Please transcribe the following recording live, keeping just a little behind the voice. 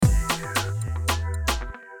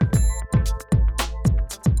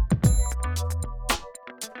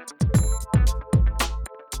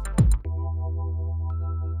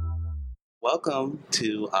welcome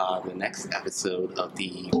to the next episode of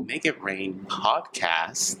the Make It Rain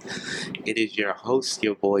podcast. It is your host,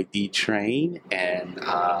 your boy D Train, and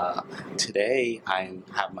today I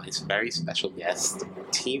have my very special guest,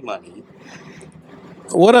 T Money.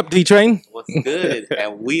 What up, D Train? What's good?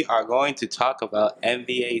 And we are going to talk about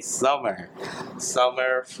NBA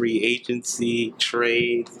summer, free agency,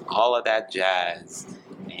 trade, all of that jazz.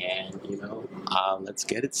 And let's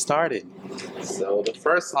get it started. So the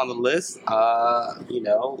first on the list,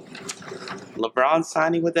 LeBron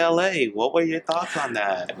signing with LA. What were your thoughts on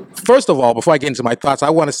that? First of all, before I get into my thoughts, I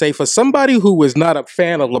want to say for somebody who is not a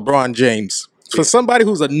fan of LeBron James, for somebody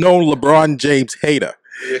who's a known LeBron James hater,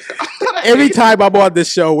 every time I'm on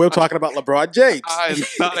this show, we're talking about LeBron James. I'm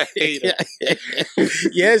not a hater.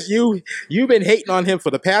 Yes, you've been hating on him for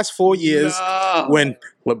the past 4 years. No. When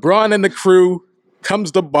LeBron and the crew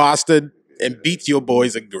comes to Boston and beats your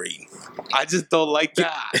boys in green. I just don't like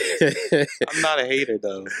that. I'm not a hater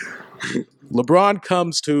though. LeBron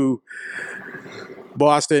comes to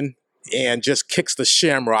Boston and just kicks the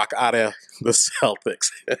shamrock out of the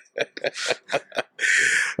Celtics.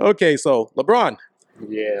 Okay, so LeBron.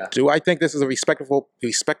 Yeah. Do I think this is a respectable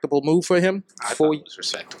move for him? I thought it was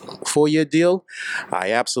respectable. 4-year deal?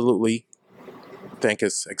 I absolutely think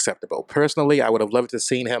it's acceptable. Personally, I would have loved to have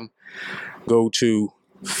seen him go to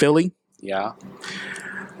Philly. Yeah.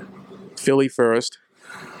 Philly first.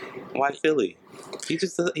 Why Philly? He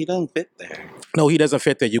doesn't fit there. No, he doesn't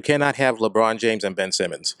fit there. You cannot have LeBron James and Ben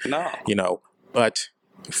Simmons. No. But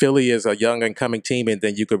Philly is a young and coming team, and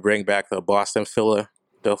then you could bring back the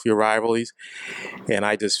Boston-Philadelphia rivalries. And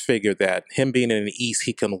I just figured that him being in the East,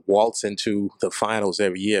 he can waltz into the finals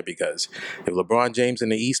every year, because if LeBron James in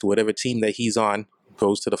the East, whatever team that he's on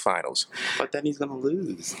goes to the finals. But then he's going to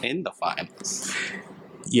lose in the finals.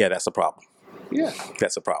 Yeah, that's a problem. Yeah.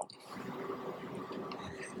 That's a problem.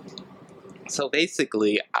 So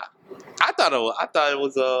basically, I thought it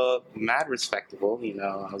was mad respectable.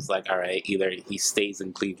 I was like, all right, either he stays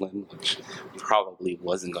in Cleveland, which probably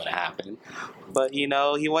wasn't going to happen, but he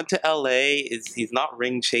went to LA. He's not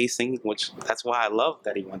ring chasing, which that's why I love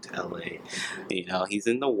that he went to LA. He's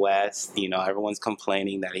in the West. Everyone's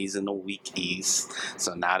complaining that he's in the weak East.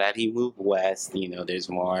 So now that he moved West, there's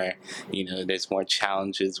more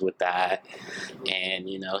challenges with that, and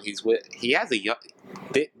he has a young.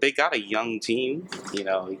 They got a young team,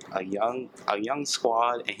 a young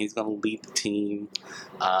squad, and he's gonna lead the team.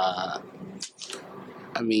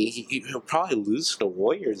 He'll probably lose to the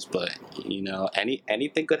Warriors, but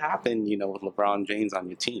anything could happen, with LeBron James on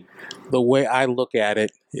your team. The way I look at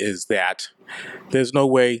it is that there's no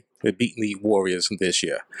way they're beating the Warriors this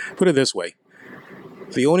year. Put it this way: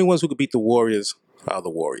 the only ones who could beat the Warriors are the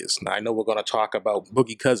Warriors. Now I know we're gonna talk about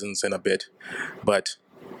Boogie Cousins in a bit, but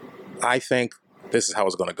I think this is how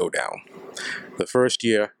it's going to go down. The first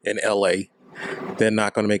year in LA, they're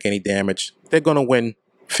not going to make any damage. They're going to win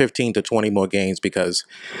 15 to 20 more games, because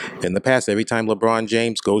in the past, every time LeBron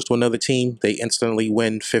James goes to another team, they instantly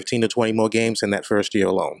win 15 to 20 more games in that first year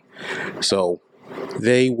alone. So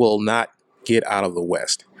they will not get out of the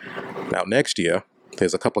West. Now, next year,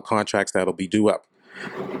 there's a couple of contracts that'll be due up.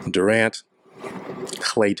 Durant,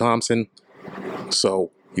 Klay Thompson.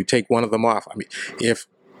 So you take one of them off. If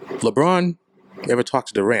LeBron ever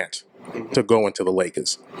talks to Durant to go into the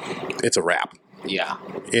Lakers, it's a wrap. Yeah.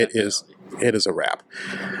 It is a wrap.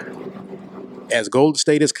 As Golden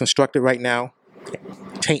State is constructed right now,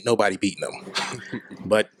 tain't nobody beating them.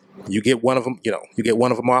 But you get one of them,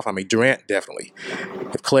 off. Durant, definitely.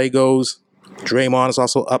 If Klay goes, Draymond is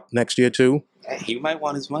also up next year too. He might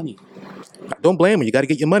want his money. Don't blame him. You got to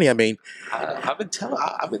get your money. I've been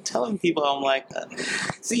telling people, I'm like,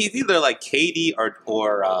 see, it's either like KD or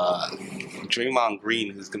Draymond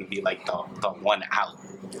Green who's gonna be like the one out.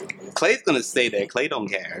 Klay's gonna stay there. Klay don't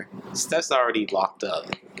care. Steph's already locked up.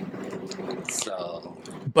 So,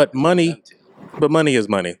 but money is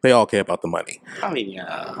money. They all care about the money.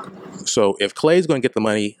 Yeah. So if Klay's going to get the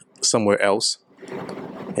money somewhere else,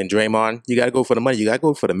 and Draymond, you got to go for the money. You got to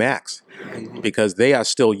go for the max, because they are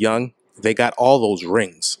still young. They got all those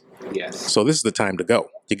rings. Yes. So this is the time to go.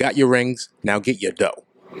 You got your rings. Now get your dough.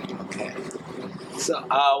 Okay. So,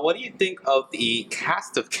 what do you think of the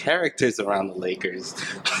cast of characters around the Lakers?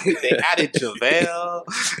 They added JaVale,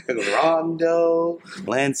 Rondo,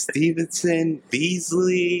 Lance Stevenson,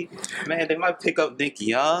 Beasley. Man, they might pick up Nick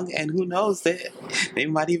Young, and who knows? They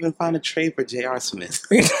might even find a trade for J.R. Smith.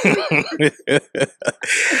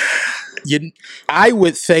 I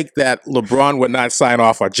would think that LeBron would not sign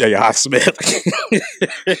off on J.R. Smith.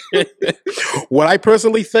 What I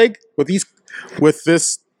personally think with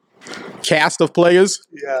this cast of players,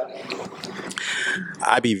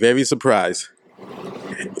 I'd be very surprised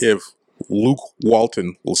if Luke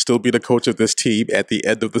Walton will still be the coach of this team at the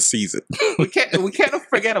end of the season. We can't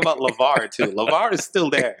forget about LeVar too. LeVar is still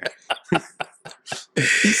there.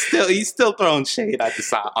 he's still throwing shade at the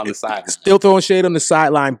side on the side. Still throwing shade on the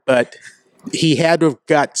sideline, but he had to have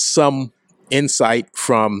got some insight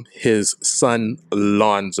from his son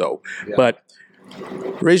Lonzo. Yeah. But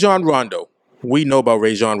Rajon Rondo, we know about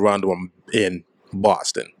Rajon Rondo in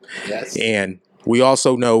Boston. Yes. And we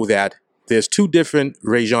also know that there's two different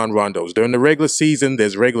Rajon Rondos. During the regular season,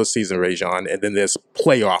 there's regular season Rajon, and then there's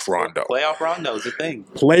playoff Rondo. Playoff Rondo is a thing.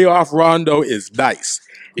 Playoff Rondo is nice.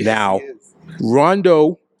 Yes, Now, he is.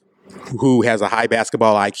 Rondo, who has a high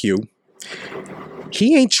basketball IQ,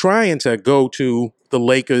 he ain't trying to go to the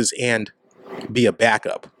Lakers and be a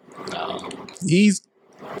backup. No.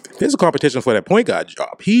 There's a competition for that point guard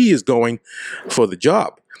job. He is going for the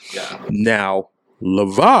job. Yeah. Now,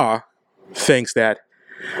 LeVar thinks that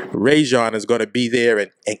Rajon is going to be there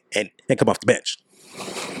and come off the bench.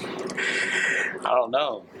 I don't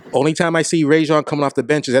know. Only time I see Rajon coming off the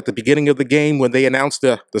bench is at the beginning of the game when they announce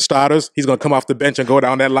the starters. He's going to come off the bench and go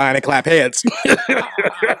down that line and clap heads.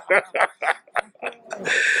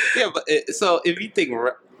 Yeah, but so if you think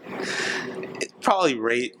probably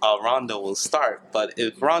Rondo will start, but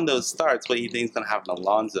if Rondo starts, what do you think is going to happen to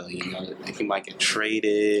Lonzo? You know, he might get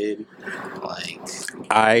traded. Like,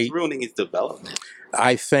 it's ruining his development.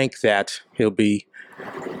 I think that it'll be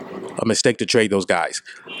a mistake to trade those guys.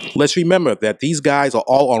 Let's remember that these guys are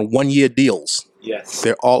all on one-year deals. Yes,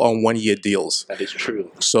 They're all on one-year deals. that is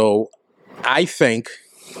true. So I think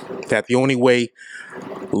that the only way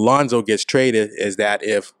Lonzo gets traded is that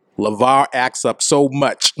if LeVar acts up so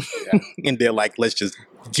much Yeah. and they're like, let's just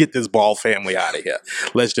get this Ball family out of here.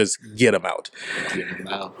 Let's just get them out. You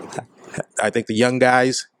know, I think the young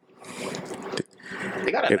guys,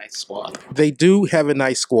 they got a nice squad. they do have a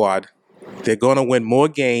nice squad. They're going to win more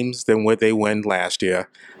games than what they won last year.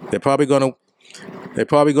 They're probably going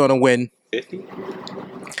to win 50?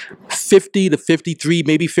 50 to 53,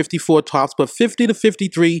 maybe 54 tops, but 50 to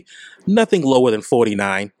 53, nothing lower than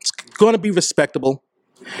 49. It's going to be respectable.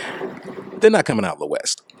 They're not coming out of the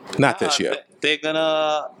West. Not this year. They're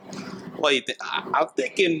gonna. What do you think? I'm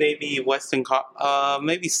thinking maybe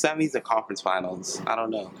maybe semis or conference finals. I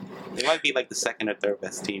don't know. They might be like the second or third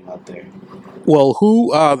best team out there. Well,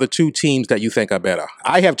 who are the two teams that you think are better?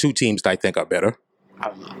 I have two teams that I think are better.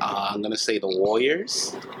 I'm gonna say the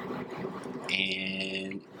Warriors,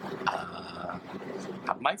 and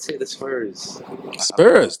I might say the Spurs.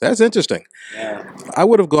 Spurs, that's interesting. Yeah. I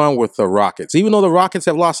would have gone with the Rockets. Even though the Rockets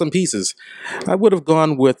have lost some pieces, I would have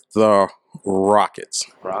gone with the Rockets.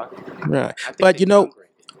 Rock. Right. I think But, they you know,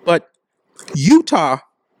 downgraded. but Utah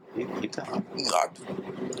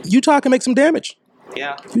Utah. can make some damage.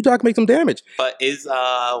 Yeah, Utah can make some damage. but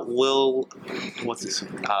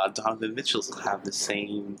Donovan Mitchell have the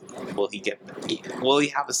same? Will he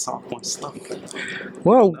have a sophomore slump?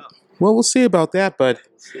 Well, No. we'll see about that. But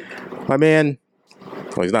We'll see. my man,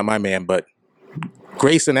 well, he's not my man, but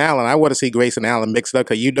Grayson Allen, I want to see Grayson Allen mixed up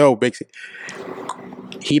because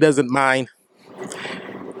he doesn't mind.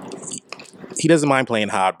 He doesn't mind playing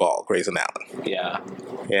hardball, Grayson Allen, Yeah.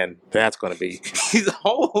 and that's going to be. He's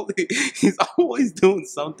always doing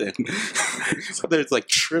something. Whether it's like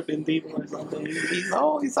tripping people or something, he's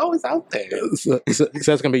always out there. So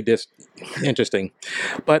that's going to be just interesting.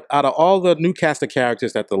 But out of all the new cast of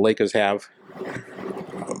characters that the Lakers have,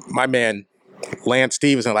 my man Lance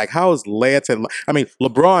Stevenson, like how is Lance and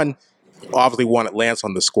LeBron obviously wanted Lance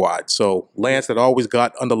on the squad, so Lance had always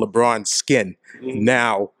got under LeBron's skin. Mhm.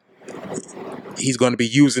 Now he's going to be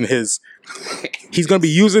using his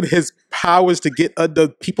powers to get under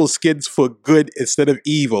people's skins for good instead of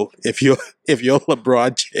evil. If you're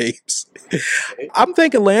LeBron James, I'm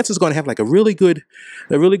thinking Lance is going to have like a really good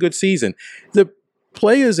season. The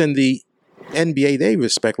players in the NBA, they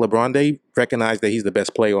respect LeBron. They recognize that he's the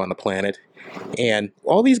best player on the planet, and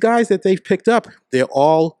all these guys that they've picked up, they're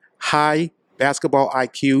all high basketball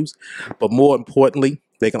IQs, but more importantly,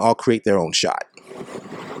 they can all create their own shot.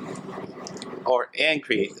 And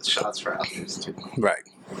create shots for others too. Right.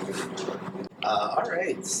 All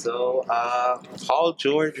right, so Paul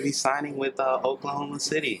George re-signing with Oklahoma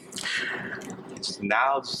City.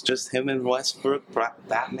 Now it's just him and Westbrook,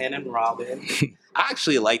 Batman and Robin. I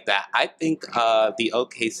actually like that. I think the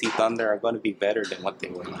OKC Thunder are going to be better than what they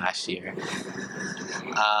were last year.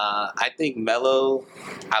 I think Melo,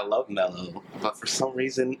 I love Melo, but for some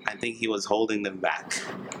reason, I think he was holding them back.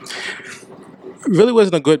 Really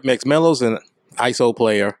wasn't a good mix. Melo's an ISO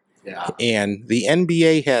player, Yeah. and the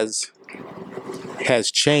NBA has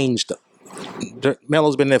changed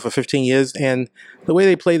Melo's been there for 15 years, and the way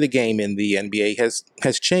they play the game in the NBA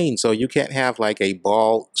has changed. So you can't have like a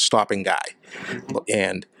ball stopping guy,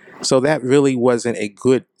 and so that really wasn't a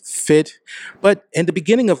good fit. But in the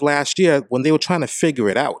beginning of last year, when they were trying to figure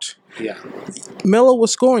it out, Yeah. Melo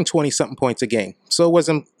was scoring 20-something points a game. So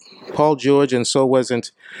wasn't Paul George, and so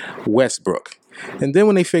wasn't Westbrook. And then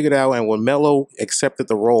when they figured out, and when Melo accepted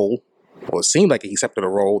the role, or it seemed like he accepted a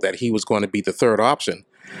role that he was going to be the third option,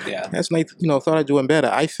 Yeah. that's when they, thought I'd doing better.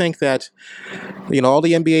 I think that, all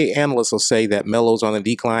the NBA analysts will say that Melo's on the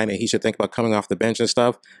decline and he should think about coming off the bench and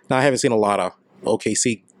stuff. Now, I haven't seen a lot of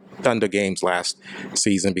OKC Thunder games last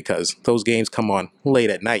season because those games come on late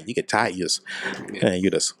at night. You get tired, and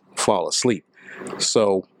you just fall asleep.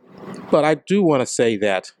 So, but I do want to say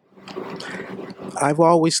that I've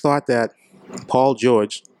always thought that Paul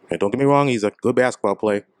George, and don't get me wrong, he's a good basketball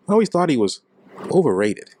player. I always thought he was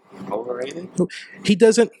overrated. Overrated? He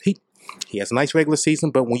has a nice regular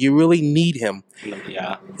season, but when you really need him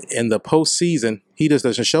Yeah. in the postseason, he just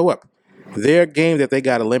doesn't show up. Their game that they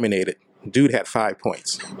got eliminated, dude had 5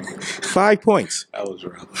 points. 5 points. That was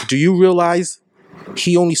rough. Do you realize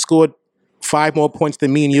he only scored 5 more points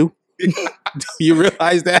than me and you? Do you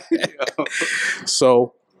realize that?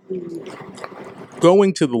 So,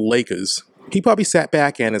 going to the Lakers, he probably sat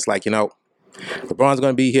back and it's like, LeBron's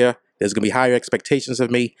going to be here. There's going to be higher expectations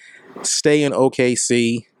of me. Stay in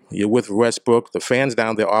OKC. You're with Westbrook. The fans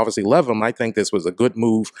down there obviously love him. I think this was a good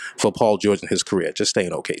move for Paul George in his career. Just stay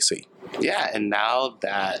in OKC. Yeah, and now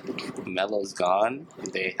that Melo's gone,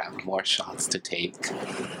 they have more shots to take.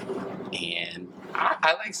 And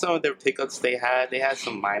I like some of their pickups they had. They had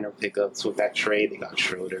some minor pickups with that trade. They got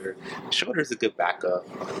Schroeder. Schroeder's a good backup.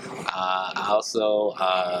 I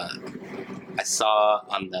saw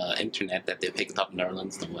on the internet that they picked up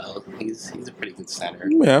Nerlens Noel. He's a pretty good center.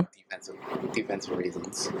 Yeah. Defensive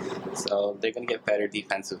reasons. So they're gonna get better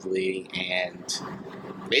defensively, and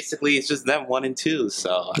basically it's just them 1 and 2.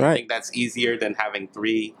 So I think that's easier than having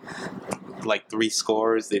three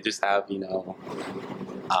scorers. They just have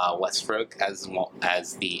Westbrook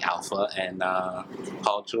as the alpha and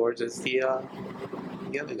Paul George as the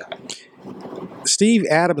other guy. Steve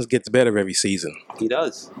Adams gets better every season. He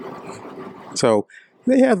does. So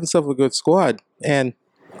they have themselves a good squad. And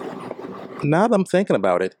now that I'm thinking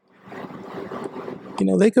about it,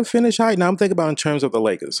 they could finish high. Now I'm thinking about in terms of the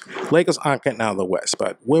Lakers. Lakers aren't getting out of the West,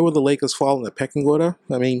 but where will the Lakers fall in the pecking order?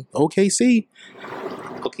 I mean, OKC.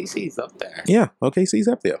 OKC's up there. Yeah, OKC's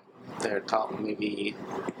up there. They're top maybe.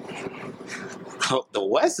 The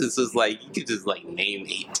West is just like you could just name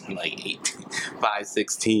 5,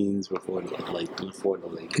 6 teams before the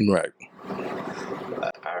Lakers. Right.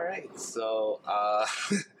 All right, so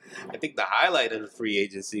I think the highlight of the free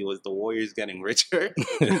agency was the Warriors getting richer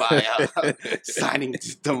by signing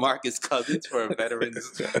DeMarcus Cousins for a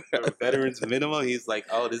veteran's minimum. He's like,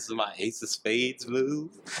 "Oh, this is my ace of spades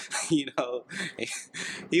move." He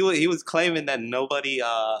was claiming that nobody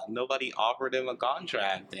offered him a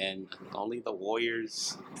contract, and only the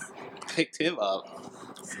Warriors picked him up.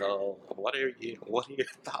 So, what are your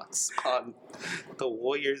thoughts on the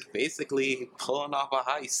Warriors basically pulling off a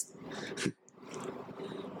heist?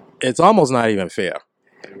 It's almost not even fair.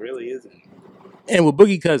 It really isn't. And with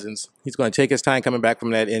Boogie Cousins, he's going to take his time coming back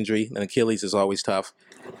from that injury, and Achilles is always tough.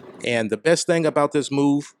 And the best thing about this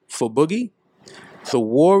move for Boogie, the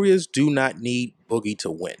Warriors do not need Boogie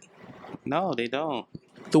to win. No, they don't.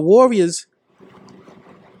 The Warriors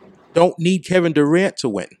don't need Kevin Durant to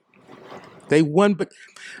win. They won, but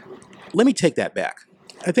let me take that back.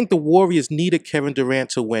 I think the Warriors needed Kevin Durant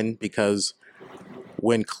to win because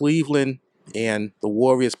when Cleveland and the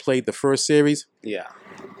Warriors played the first series, yeah,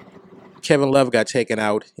 Kevin Love got taken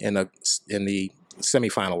out in the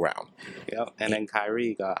semifinal round. Yep, and then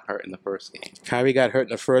Kyrie got hurt in the first game. Kyrie got hurt in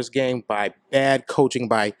the first game by bad coaching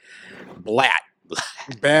by Blatt.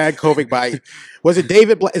 Bad coaching by, was it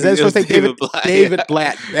David Blatt? Is that his first name? David Blatt. David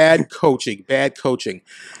Blatt. Bad coaching.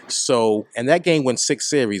 So, and that game went 6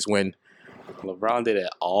 series when LeBron did it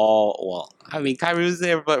all. Well, I mean, Kyrie was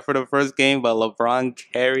there but for the first game, but LeBron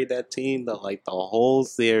carried that team the whole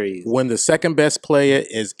series. When the second best player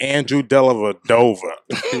is Andrew Dellavedova,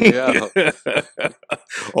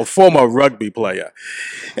 a former rugby player.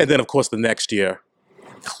 And then, of course, the next year,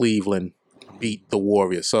 Cleveland beat the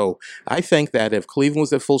Warriors. So I think that if Cleveland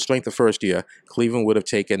was at full strength the first year, Cleveland would have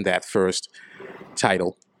taken that first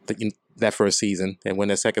title, that first season, and win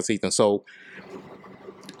the second season. So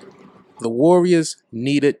the Warriors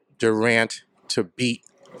needed Durant to beat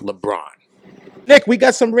LeBron. Nick, we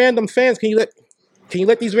got some random fans. Can you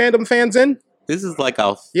let these random fans in? This is like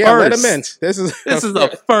a first. Yeah, let him in. This is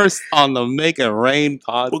the first on the Make It Rain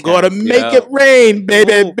podcast. We're gonna make it rain,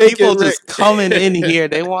 baby. Ooh, Make people it rain. just coming in here.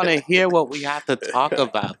 They want to hear what we have to talk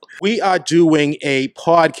about. We are doing a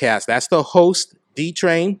podcast. That's the host,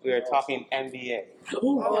 D-Train. We are talking NBA.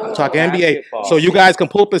 Talking NBA. Basketball. So you guys can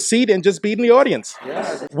pull up a seat and just be in the audience.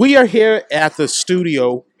 Yes. We are here at the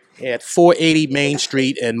studio at 480 Main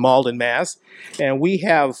Street in Malden, Mass. And we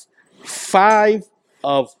have 5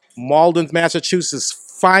 of Malden, Massachusetts'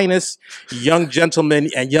 finest young gentlemen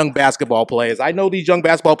and young basketball players. I know these young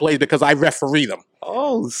basketball players because I referee them.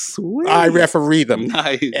 Oh, sweet. I referee them.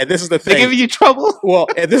 Nice. And this is the They thing. giving you trouble? Well,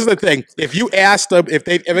 and this is the thing. If you ask them if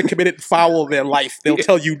they've ever committed a foul in their life, they'll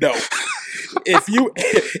tell you no. If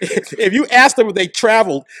you ask them if they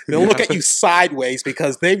traveled, they'll look at you sideways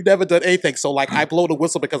because they've never done anything. So, like, I blow the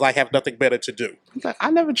whistle because I have nothing better to do. Like,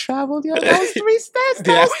 I never traveled. Yo, that was 3 steps.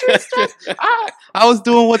 That was 3 steps. I was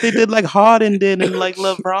doing what they did, like Harden did, and like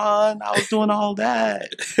LeBron. I was doing all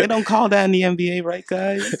that. They don't call that in the NBA, right,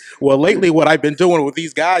 guys? Well, lately, what I've been doing with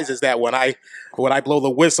these guys is that when I blow the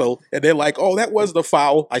whistle and they're like, "Oh, that was the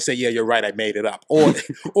foul," I say, "Yeah, you're right. I made it up." Or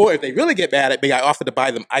if they really get mad at me, I offer to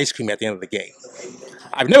buy them ice cream at the end of the game.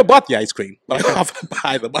 I've never bought the ice cream, but I offer to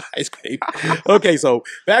buy them ice cream. Okay, so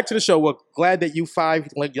back to the show. We're glad that you 5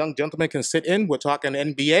 young gentlemen can sit in. We're talking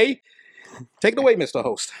NBA. Take it away, Mr.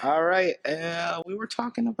 Host. All right. We were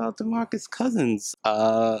talking about DeMarcus Cousins.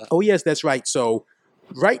 Oh, yes, that's right. So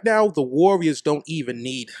right now, the Warriors don't even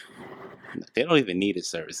need They don't even need his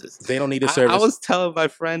services. They don't need his service. I was telling my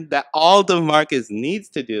friend that all DeMarcus needs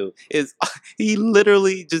to do is he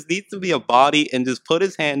literally just needs to be a body and just put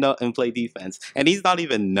his hand up and play defense. And he's not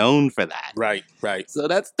even known for that. Right, right. So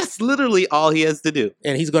that's literally all he has to do.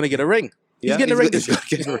 And he's going to get a ring. He's getting a ring this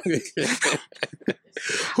year.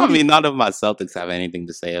 I mean, none of my Celtics have anything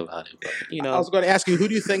to say about it. But, you know, I was going to ask you, who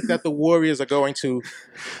do you think that the Warriors are going to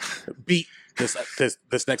beat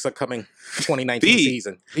this next upcoming 2019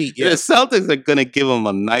 season? The Celtics are going to give them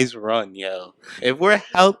a nice run, yo. If we're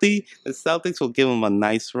healthy, the Celtics will give them a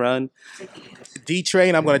nice run.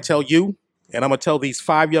 D-Train, I'm going to tell you, and I'm going to tell these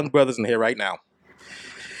 5 young brothers in here right now.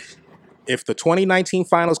 If the 2019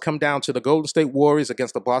 finals come down to the Golden State Warriors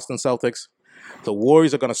against the Boston Celtics, the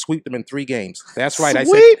Warriors are going to sweep them in 3 games. That's right. Sweep?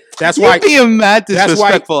 I said that's You're why being mad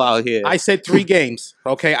disrespectful out here. I said 3 games.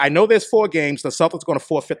 Okay, I know there's 4 games. The Celtics are going to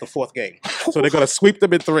forfeit the 4th game, so they're going to sweep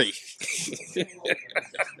them in 3.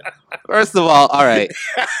 First of all right.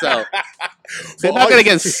 So they're not going to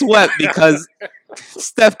get swept because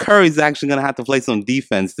Steph Curry's actually going to have to play some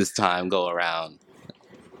defense this time go around,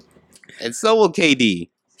 and so will KD.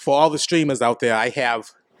 For all the streamers out there, I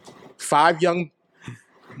have 5 young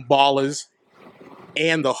ballers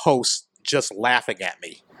and the host just laughing at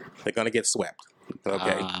me. They're going to get swept.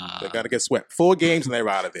 Okay? They're going to get swept. 4 games and they're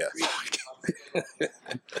out of there.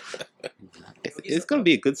 It's going to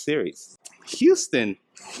be a good series. Houston,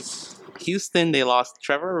 they lost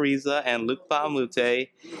Trevor Ariza and Luc Mbah a Moute,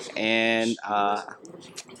 and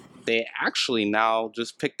they actually now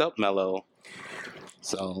just picked up Melo.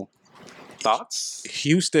 So, thoughts?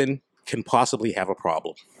 Houston can possibly have a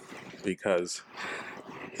problem because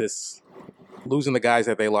losing the guys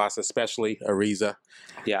that they lost, especially Ariza,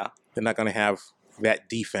 Yeah, they're not going to have that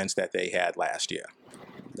defense that they had last year.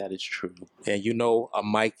 that is true. And you know, a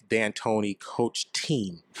Mike D'Antoni coach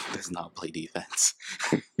team Does not play defense.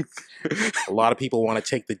 a lot of people want to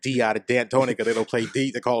take the D out of D'Antoni because they don't play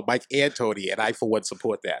D. They call it Mike D'Antoni, and I, for one,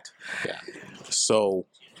 support that. Yeah. So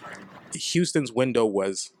Houston's window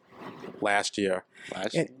was last year.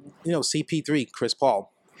 And, you know, CP3, Chris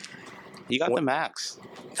Paul, You got the max.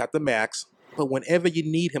 got the max. But whenever you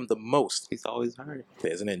need him the most, He's always hurt.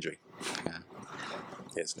 there's an injury. Yeah.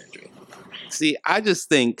 There's an injury. See, I just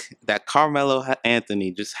think that Carmelo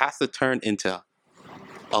Anthony just has to turn into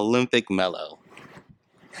Olympic Melo.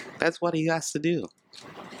 That's what he has to do.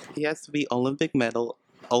 He has to be Olympic Melo,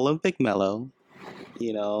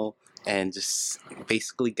 you know, and just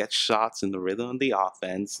basically get shots in the rhythm of the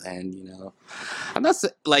offense. And, you know, I'm not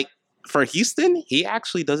like for Houston, he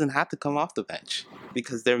actually doesn't have to come off the bench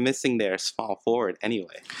because they're missing their small forward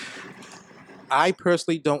anyway. I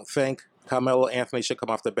personally don't think Carmelo Anthony should come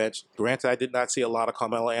off the bench. Granted, I did not see a lot of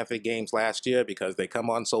Carmelo Anthony games last year because they come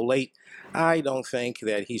on so late. I don't think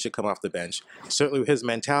that he should come off the bench. Certainly with his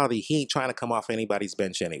mentality, he ain't trying to come off anybody's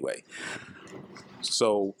bench anyway.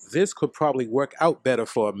 So this could probably work out better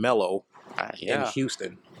for Melo in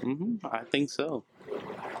Houston. I think so.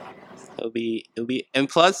 It'll be, and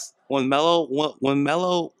plus when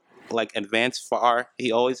Melo like advanced far,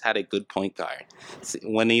 he always had a good point guard.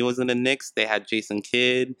 When he was in the Knicks, they had Jason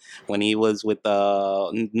Kidd. When he was with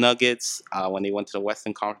the Nuggets, when they went to the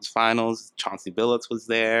Western Conference Finals, Chauncey Billups was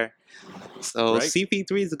there. So Right.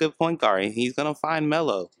 CP3 is a good point guard. He's gonna find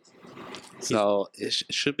Melo. So it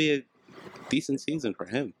should be a decent season for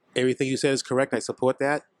him. Everything you said is correct. I support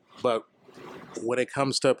that. But when it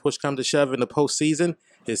comes to push come to shove in the postseason,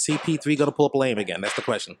 is CP3 going to pull up lame again? That's the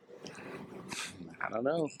question. I don't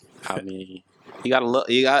know. I mean, you gotta look.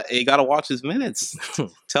 You gotta watch his minutes.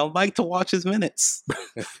 Tell Mike to watch his minutes.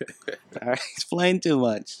 All right, he's playing too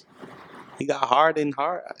much. He got Harden.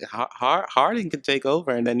 Harden could take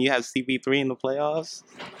over, and then you have CP3 in the playoffs.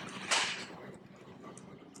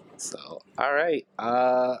 So, all right.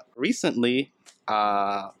 Recently,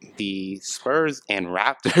 the Spurs and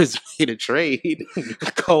Raptors made a trade.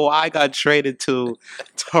 Kawhi got traded to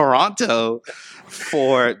Toronto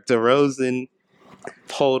for DeRozan,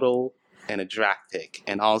 Podol, and a draft pick.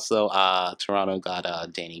 And also, Toronto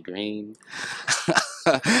got Danny Green.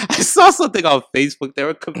 I saw something on Facebook. They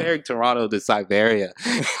were comparing Toronto to Siberia.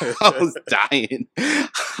 I was dying. I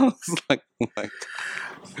was like, oh my God.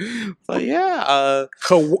 But yeah,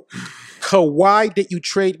 Kawhi, did you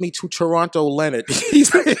trade me to Toronto Leonard?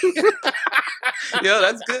 yo,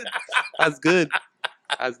 that's good. That's good.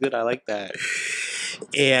 That's good. I like that.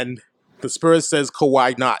 And the Spurs says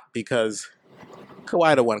Kawhi not, because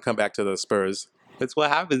Kawhi don't want to come back to the Spurs. That's what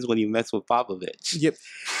happens when you mess with Popovich. Yep.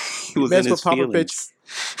 He was Mess in with his feelings.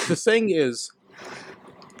 The thing is,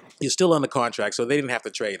 you're still under contract, so they didn't have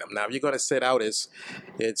to trade him. Now, if you're going to sit out, it's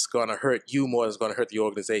going to hurt you more than it's going to hurt the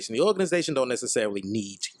organization. The organization don't necessarily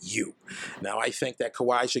need you. Now, I think that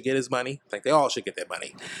Kawhi should get his money. I think they all should get their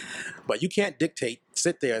money. But you can't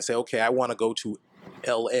sit there and say, okay, I want to go to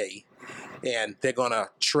L.A., and they're going to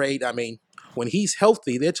trade. I mean, when he's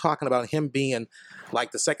healthy, they're talking about him being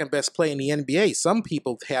like the second best player in the NBA. Some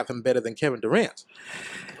people have him better than Kevin Durant.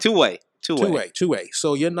 Two-way.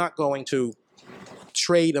 So you're not going to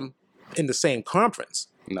trade him in the same conference.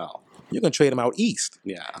 No. You're going to trade him out east.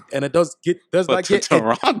 Yeah. And it does not get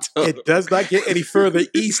Toronto. It does not get any further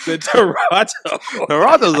east than Toronto.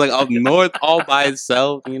 Toronto's like up north all by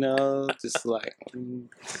itself, just like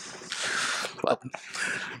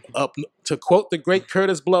Up to quote the great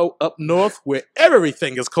Curtis Blow, up north where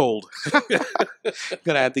everything is cold.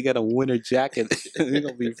 gonna have to get a winter jacket. It's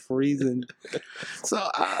gonna be freezing. So,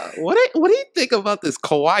 what do you think about this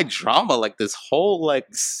Kawhi drama? Like this whole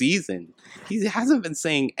season, he hasn't been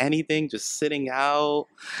saying anything, just sitting out,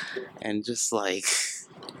 and just like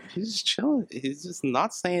he's just chilling. He's just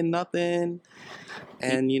not saying nothing.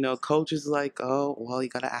 And coach is like, oh well, you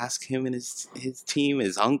gotta ask him and his team,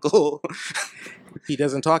 his uncle. He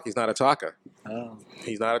doesn't talk. He's not a talker. Oh,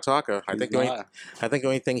 He's not a talker. I think the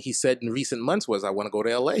only thing he said in recent months was, "I want to go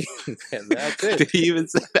to L.A." and that's it. Did he even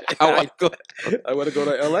say that? I want to go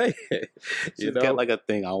to L.A. Get like a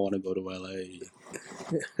thing. I want to go to L.A.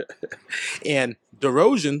 And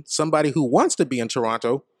DeRozan, somebody who wants to be in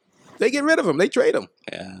Toronto, they get rid of him. They trade him.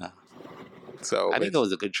 Yeah. So I think it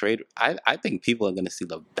was a good trade. I think people are going to see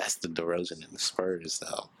the best of DeRozan in the Spurs,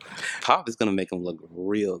 though. Pop is going to make him look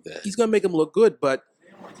real good. He's going to make him look good, but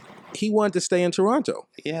he wanted to stay in Toronto.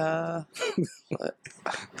 Yeah. But,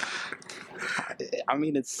 I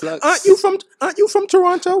mean, it sucks. Aren't you from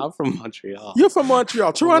Toronto? I'm from Montreal. You're from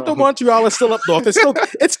Montreal. Toronto, Montreal is still up north.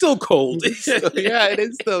 It's still cold. Yeah, it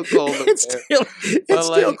is still cold. It's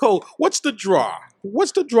still cold. What's the draw?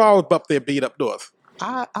 What's the draw up there being up north?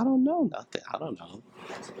 I don't know nothing. I don't know.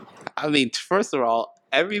 I mean, first of all,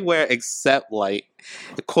 everywhere except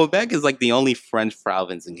Quebec is the only French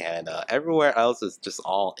province in Canada. Everywhere else is just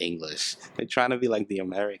all English. They're trying to be like the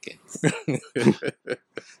Americans.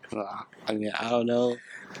 I mean, I don't know.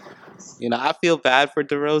 I feel bad for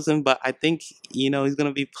DeRozan, but I think, he's going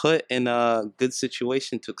to be put in a good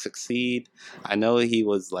situation to succeed. I know he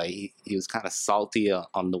was he was kind of salty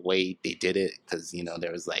on the way they did it because,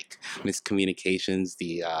 there was miscommunications.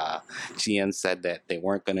 The GM said that they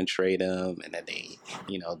weren't going to trade him, and then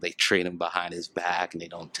they trade him behind his back and they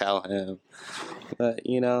don't tell him. But,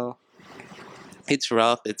 it's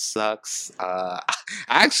rough. It sucks. I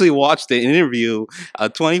actually watched the interview, a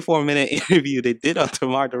 24-minute interview they did on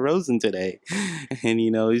DeMar DeRozan today, and he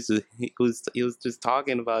was just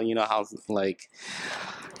talking about how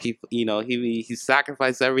he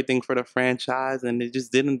sacrificed everything for the franchise and it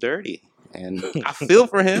just did him dirty. And I feel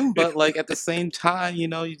for him, but at the same time, you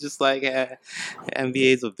just NBA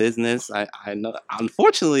is a business. I know.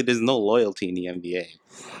 Unfortunately, there's no loyalty in the NBA.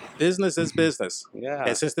 Business is business. Yeah.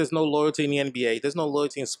 And since there's no loyalty in the NBA, there's no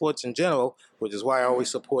loyalty in sports in general, which is why I always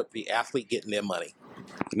support the athlete getting their money.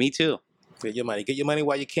 Me too. Get your money. Get your money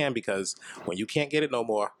while you can, because when you can't get it no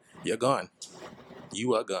more, you're gone.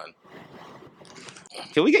 You are gone.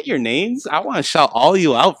 Can we get your names? I want to shout all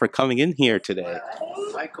you out for coming in here today.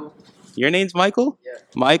 Michael. Your name's Michael? Yeah.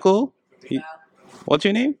 Michael? Val. What's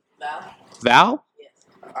your name? Val. Val?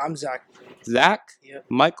 I'm Zach. Zach? Yep.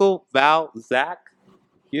 Michael, Val, Zach?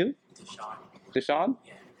 You? Deshaun?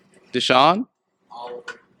 Yeah. Deshaun?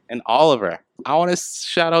 Oliver. And Oliver. I want to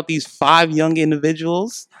shout out these 5 young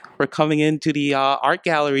individuals for coming into the art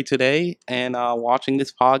gallery today and watching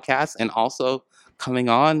this podcast, and also coming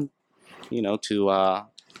on, to we're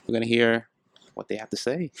going to hear what they have to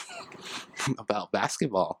say about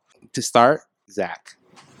basketball. To start, Zach,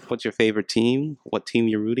 what's your favorite team? What team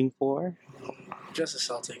you're rooting for? Just the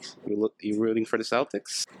Celtics. You rooting for the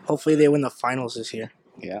Celtics? Hopefully they win the finals this year.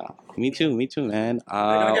 Yeah, me too, man. They're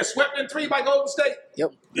gonna get swept in 3 by Golden State.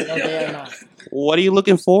 Yep. No, they are not. What are you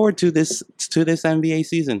looking forward to this NBA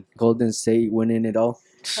season? Golden State winning it all.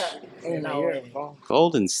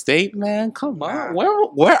 Golden State, man, come on.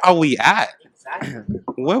 Where are we at?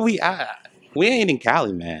 Where we at? We ain't in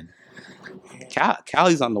Cali, man.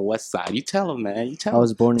 Cali's on the west side. You tell him, man. I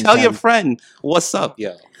was born in Tell Cali. your friend what's up,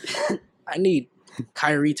 yo. I need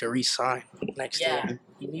Kyrie to re-sign next year.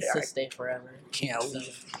 He needs to stay forever. Can't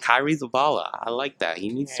leave. Kyrie's a baller. I like that. He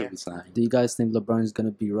needs to Yeah. resign. Do you guys think LeBron's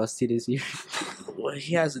gonna be rusty this year? Well,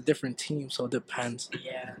 he has a different team, so it depends.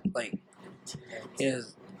 Yeah. Like, he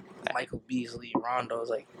has Michael Beasley, Rondo.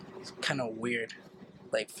 It's kind of weird.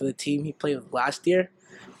 Like, for the team he played with last year,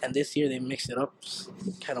 and this year they mixed it up. It's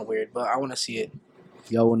kind of weird, but I want to see it.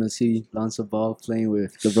 Y'all want to see Lonzo Ball playing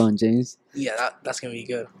with LeBron James? Yeah, that's going to be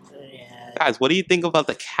good. Yeah. Guys, what do you think about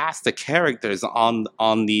the cast of characters on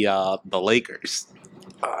the Lakers?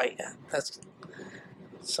 Yeah, that's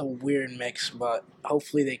a weird mix, but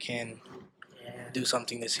hopefully they can do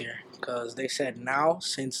something this year. Because they said now,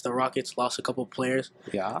 since the Rockets lost a couple players,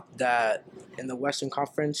 Yeah. that in the Western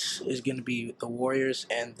Conference is going to be the Warriors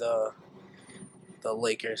and the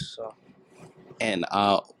Lakers. So And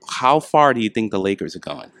how far do you think the Lakers are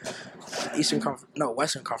going?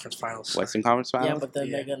 Western Conference Finals. Western Conference Finals? Yeah, but then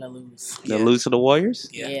Yeah. they're gonna lose. They'll Yeah. lose to the Warriors?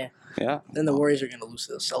 Yeah. Yeah. Yeah. Then the Warriors are going to lose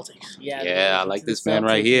to the Celtics. Yeah. Yeah, I they're like losing this to man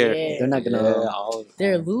right Celtics. here. Yeah. They're not gonna.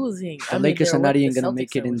 They're losing. The Lakers are not even gonna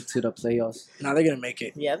make it in. into the playoffs. Now they're going to make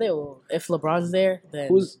it. Yeah, they will. If LeBron's there, then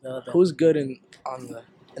Who's the Who's good in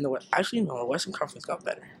the West? Actually, no, the Western Conference got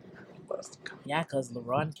better. But Yeah, because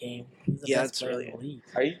LeBron came. He's the Yeah, best that's player really- in the league.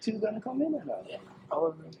 Are you two going to come in or not? all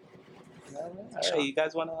of them. All right, you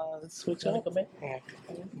guys want to switch up?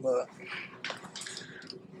 But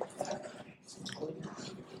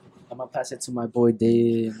I'm gonna pass it to my boy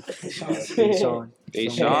Dave. Deshaun.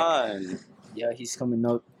 Deshaun. Yeah, he's coming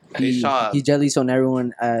up. Deshaun. He jellies on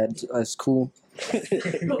everyone at school.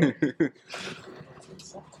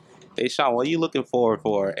 Deshaun, what are you looking forward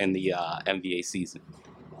for in the NBA season?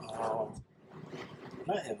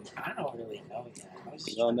 nothing. I don't really know yet.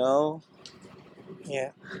 You don't know?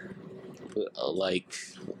 Yeah.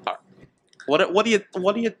 What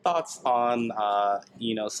are your thoughts on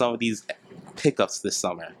some of these pickups this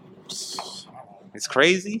summer? It's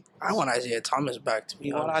crazy. I want Isaiah Thomas back, to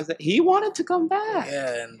be honest. He wanted to come back.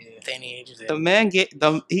 Yeah, and Danny Ainge. The man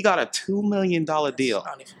he got a $2 million deal.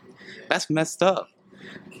 That's messed up.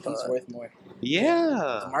 He's worth more.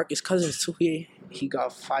 Yeah. Marcus Cousins too. He got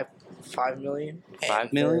 $5 million.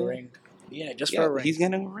 $5 million? Yeah, just for Yeah, a ring. he's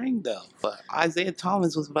getting a ring though. But Isaiah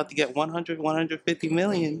Thomas was about to get 150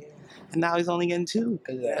 million, and now he's only getting 2.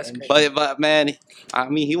 That's crazy. But man, I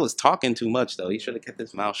mean, he was talking too much though. He should have kept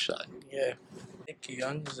his mouth shut. Yeah. Nick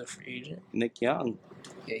Young is a free agent. Nick Young.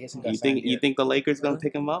 Yeah, he hasn't You think the Lakers gonna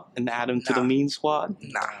pick him up and add him to the Nah. mean squad?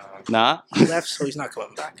 Nah. Nah. He left, so he's not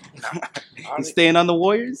coming back. Nah. He's staying on the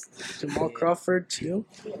Warriors. Jamal Crawford too.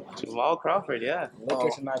 Jamal Crawford, yeah.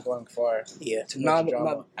 Lakers are not going far. Yeah. Too No, much no, drama.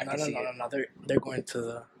 no, I no, can no, see no, it. no. They're going to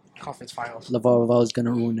the conference finals. LeVar Ball is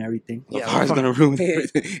gonna ruin everything. Yeah, LeVar's LeVar- gonna ruin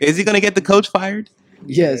everything. Is he gonna get the coach fired?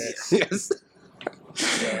 Yes. Yes.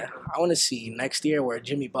 Yeah. I want to see next year where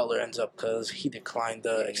Jimmy Butler ends up because he declined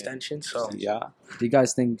the extension. So Yeah. Do you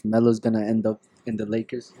guys think Melo's gonna end up in the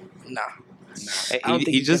Lakers? nah. Hey, I don't think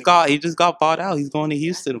he he's just gonna- got bought out. He's going to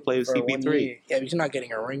Houston to play with For 1 CP3. year. Yeah, but he's not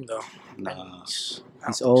getting a ring though. Nah. I don't He's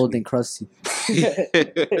think old so. and crusty.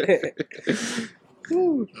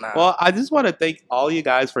 Nah. Well, I just want to thank all you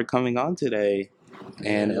guys for coming on today,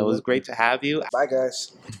 and it was great to have you. Bye,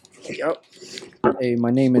 guys. Yup. Hey,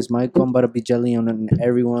 my name is Michael. I'm about to be jelly on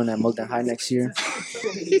everyone at Malden High next year.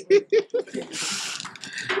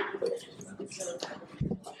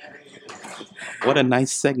 What a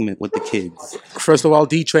nice segment with the kids. First of all,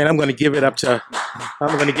 D Train, I'm going to give it up to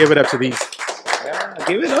these. Yeah,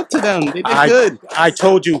 Give it up to them. They did I, good. I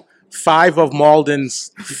told you 5 of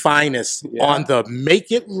Malden's finest Yeah. on the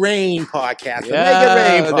Make It Rain podcast. The Make It Yeah,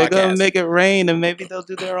 Rain they're gonna podcast. make it rain, and maybe they'll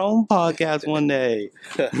do their own podcast one day.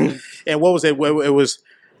 And what was it? It was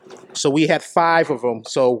so we had 5 of them.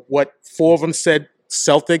 So what? 4 of them said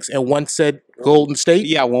Celtics, and 1 said Golden State.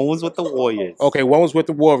 Yeah, one was with the Warriors. Okay, 1 was with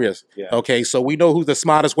the Warriors. Yeah. Okay, so we know who's the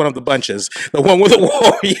smartest one of the bunches. The one with the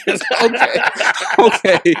Warriors.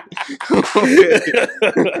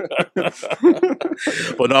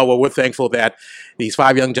 But no, well, we're thankful that these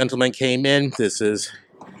 5 young gentlemen came in. This is,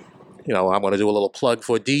 I'm going to do a little plug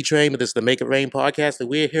for D-Train, but this is the Make It Rain podcast, and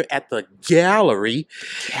we're here at the Gallery.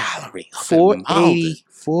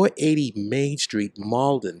 480 Main Street,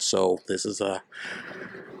 Malden. So this is a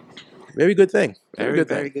very good thing. Very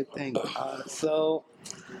good thing. So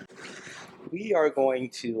we are going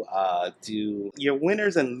to do your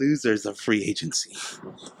winners and losers of free agency.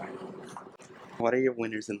 What are your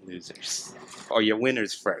winners and losers? Or your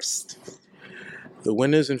winners first? The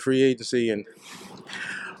winners in free agency, and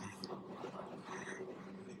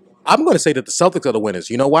I'm going to say that the Celtics are the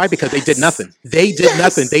winners. You know why? Because they did nothing. They did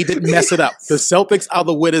nothing. They didn't mess it up. The Celtics are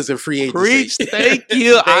the winners in free agency. Preach, thank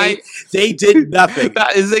you. They did nothing.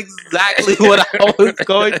 That is exactly what I was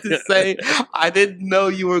going to say. I didn't know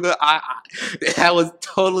you were going. That was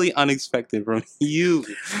totally unexpected from you.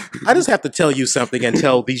 I just have to tell you something and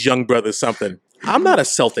tell these young brothers something. I'm not a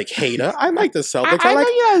Celtic hater. I like the Celtics. I know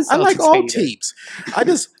you're a I like Celtics all hater. teams. I'm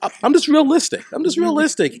just realistic.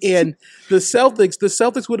 And the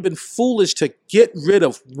Celtics would have been foolish to get rid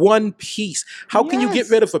of one piece. How can you get Yes.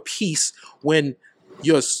 rid of a piece when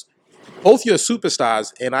both your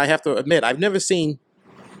superstars? And I have to admit, I've never seen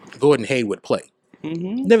Gordon Hayward play.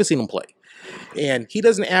 Mm-hmm. Never seen him play. And he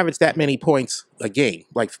doesn't average that many points a game,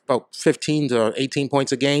 like about 15 to 18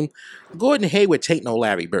 points a game. Gordon Hayward ain't no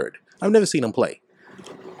Larry Bird. I've never seen him play.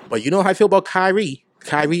 But you know how I feel about Kyrie.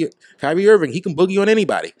 Kyrie Irving, he can boogie on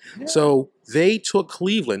anybody. Yeah. So they took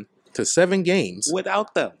Cleveland to 7 games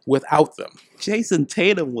Without them. Jason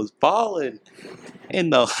Tatum was balling in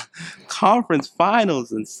the conference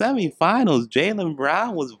finals and semifinals. Jaylen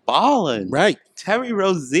Brown was balling. Right. Terry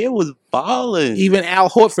Rozier was balling. Even Al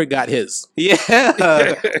Horford got his.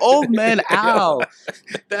 Yeah, old man Al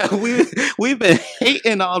that we've been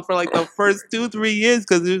hating on for like the first 2-3 years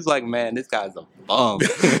because it was like, man, this guy's a bum.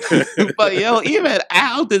 But even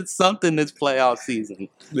Al did something this playoff season.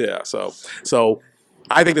 Yeah, so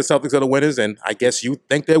I think the Celtics are the winners, and I guess you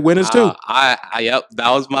think they're winners too. Yep, that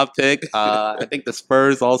was my pick. I think the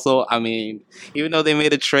Spurs also. I mean, even though they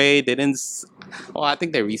made a trade, they didn't. Well, I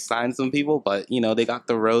think they re-signed some people, but they got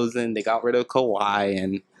DeRozan, they got rid of Kawhi,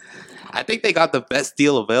 and I think they got the best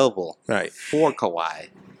deal available Right. for Kawhi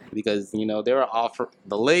because they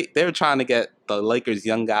were trying to get the Lakers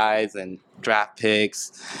young guys and draft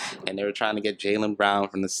picks, and they were trying to get Jaylen Brown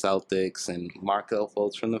from the Celtics and Markelle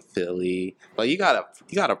Fultz from the Philly. But you got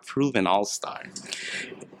a proven all-star.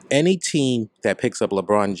 Any team that picks up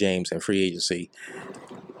LeBron James in free agency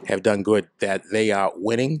have done good that they are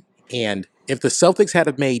winning. And if the Celtics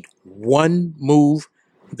had made one move,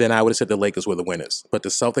 then I would have said the Lakers were the winners. But the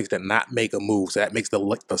Celtics did not make a move, so that makes the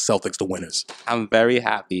Celtics the winners. I'm very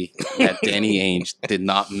happy that Danny Ainge did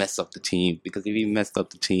not mess up the team because if he messed up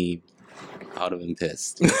the team, I would have been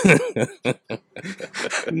pissed.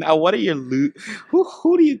 Now, what are your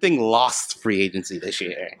who do you think lost free agency this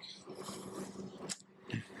year?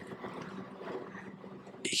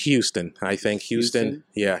 Houston, I think Houston.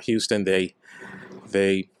 Yeah, Houston. They.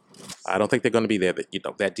 I don't think they're going to be there.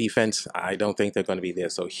 That defense. I don't think they're going to be there.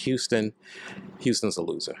 So Houston's a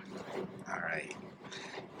loser. All right.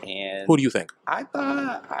 And Who do you think? I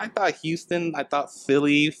thought Houston. I thought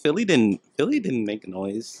Philly. Philly didn't make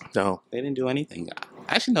noise. No. They didn't do anything.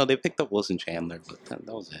 Actually, no. They picked up Wilson Chandler, but that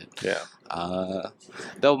was it. Yeah.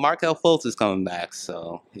 Though Markelle Fultz is coming back,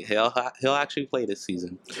 so he'll actually play this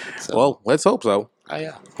season. So, Well, let's hope so.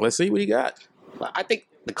 yeah. Let's see what he got. But I think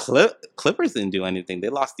the Clippers didn't do anything. They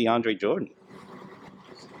lost DeAndre Jordan.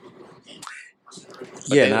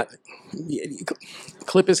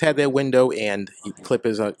 Clippers had their window, and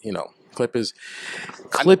Clippers are, Clippers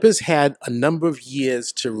had a number of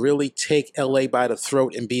years to really take LA by the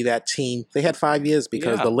throat and be that team. They had 5 years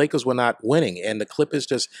because Yeah. the Lakers were not winning, and the Clippers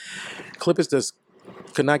just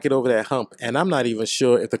could not get over that hump. And I'm not even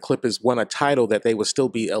sure if the Clippers won a title that they would still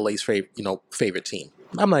be LA's favorite team.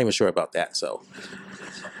 I'm not even sure about that. So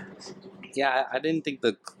Yeah, I didn't think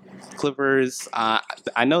the Clippers. I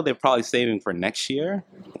know they're probably saving for next year,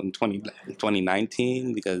 in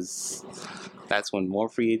 2019, because that's when more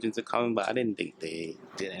free agents are coming. But I didn't think they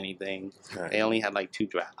did anything. Right. They only had like 2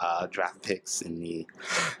 draft picks in the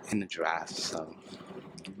draft. So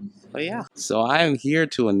But yeah, so I am here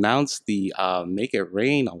to announce the Make It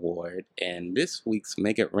Rain Award, and this week's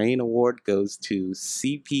Make It Rain Award goes to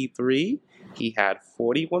CP3. He had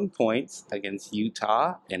 41 points against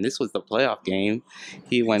Utah, and this was the playoff game.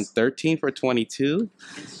 He went 13 for 22,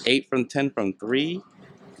 8 from 10 from 3,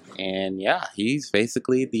 and yeah, he's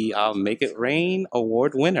basically the Make It Rain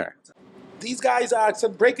Award winner. These guys,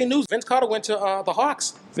 some breaking news. Vince Carter went to the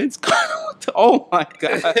Hawks. Vince Carter, oh my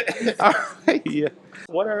God. All right, yeah.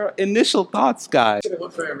 What are our initial thoughts, guys?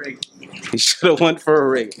 He should have went for a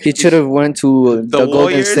ring. He should have went to the Golden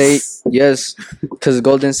Warriors? State. Yes, because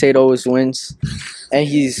Golden State always wins. And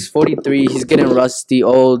he's 43. He's getting rusty,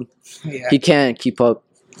 old. Yeah, He can't keep up.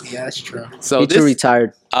 yeah, that's true. So He too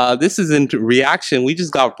retired. this is in reaction. We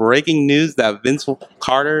just got breaking news that Vince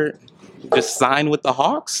Carter just signed with the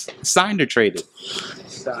Hawks. Signed or traded?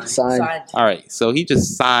 Signed. All right, so he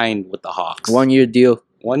just signed with the Hawks. 1 year deal.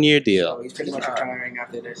 1 year deal. He's pretty much retiring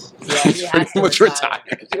after this. Yeah, he has Pretty to much retire.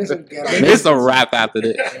 retired. He doesn't get It's a wrap after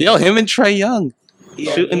this. Yo, him and Trey Young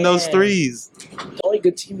shooting those Yeah. threes. The only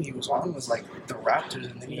good team he was on was like the Raptors,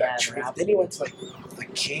 and then he Yeah, got the traded. Raptors. Then he went to like the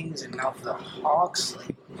Kings, and now for the Hawks. Like,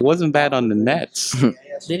 He wasn't bad on the Nets.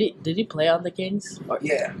 Did he play on the Kings?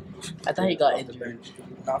 yeah, I thought he got off the injured. bench.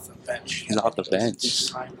 Off the bench. He's off the bench. Just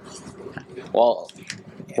signed. Well,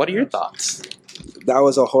 what are your thoughts? That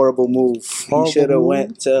was a horrible move. Horrible He should have move?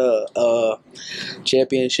 went to a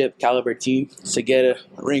championship caliber team to get a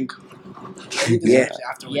ring. Yeah,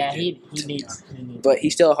 After what Yeah, did. he needs. but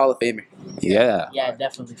he's still a Hall of Famer. Yeah. Yeah,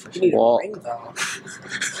 definitely for He needed sure. Well, a ring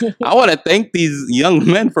though. I want to thank these young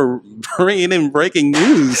men for bringing in breaking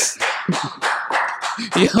news.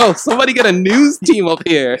 Yo, somebody get a news team up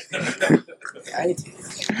here. I need to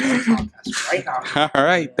podcast right now. All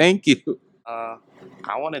right, thank you.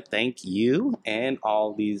 I want to thank you and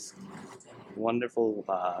all these wonderful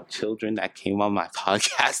children that came on my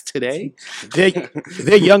podcast today.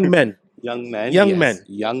 They're young men, Young men. Young yes. men.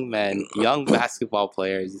 Young men. Young basketball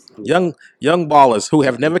players. young ballers who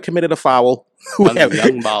have never committed a foul, who Young, have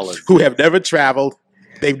young ballers. who have never traveled.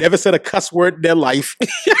 They've never said a cuss word in their life.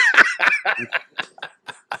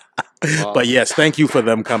 But yes, thank you for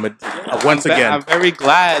them coming once again. I'm very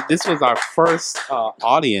glad this was our first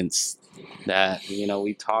audience that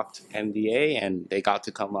we talked NBA and they got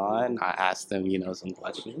to come on. I asked them some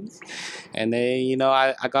questions, and they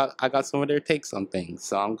I got some of their takes on things.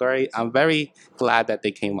 So I'm very glad that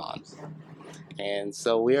they came on, and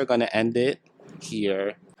so we are going to end it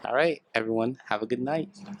here. All right, everyone, have a good night.